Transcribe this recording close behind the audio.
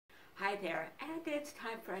Hi there, and it's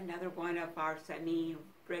time for another one of our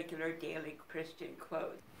semi-regular daily Christian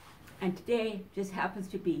quotes. And today just happens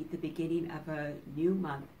to be the beginning of a new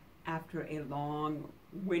month after a long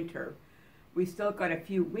winter. We still got a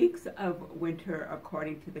few weeks of winter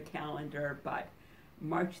according to the calendar, but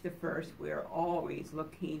March the 1st, we're always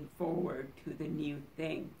looking forward to the new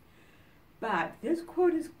thing. But this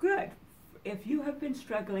quote is good if you have been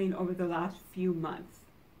struggling over the last few months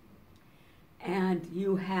and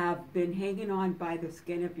you have been hanging on by the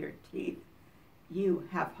skin of your teeth. You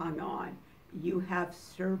have hung on. You have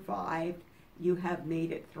survived. You have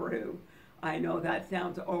made it through. I know that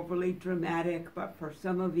sounds overly dramatic, but for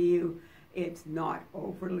some of you, it's not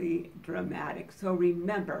overly dramatic. So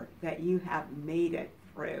remember that you have made it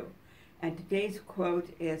through. And today's quote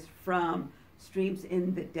is from Streams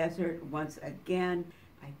in the Desert once again.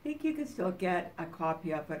 I think you can still get a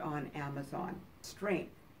copy of it on Amazon.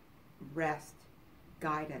 Strength, rest,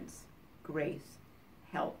 guidance, grace,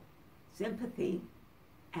 help, sympathy,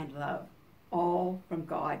 and love, all from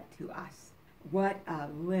God to us. What a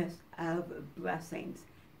list of blessings.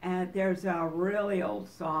 And there's a really old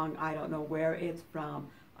song, I don't know where it's from.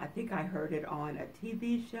 I think I heard it on a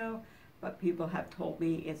TV show, but people have told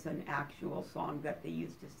me it's an actual song that they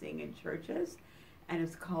used to sing in churches. And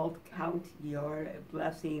it's called Count Your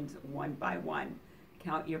Blessings One by One.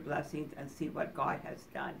 Count your blessings and see what God has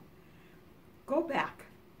done. Go back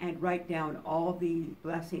and write down all the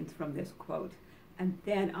blessings from this quote. And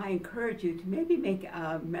then I encourage you to maybe make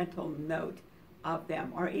a mental note of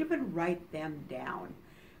them or even write them down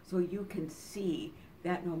so you can see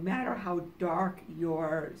that no matter how dark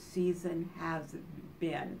your season has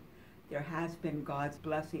been, there has been God's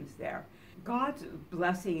blessings there. God's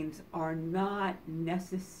blessings are not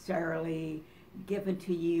necessarily given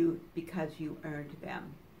to you because you earned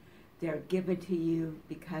them. They're given to you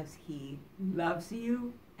because He loves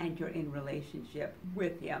you and you're in relationship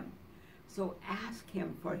with Him. So ask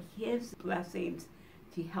Him for His blessings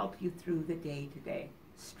to help you through the day today.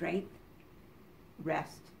 Strength,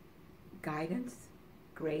 rest, guidance,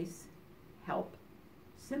 grace, help,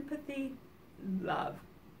 sympathy, love,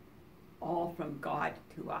 all from God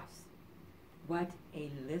to us. What a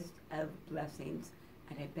list of blessings.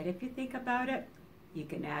 And I bet if you think about it, you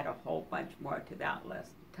can add a whole bunch more to that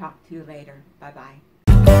list. Talk to you later. Bye-bye.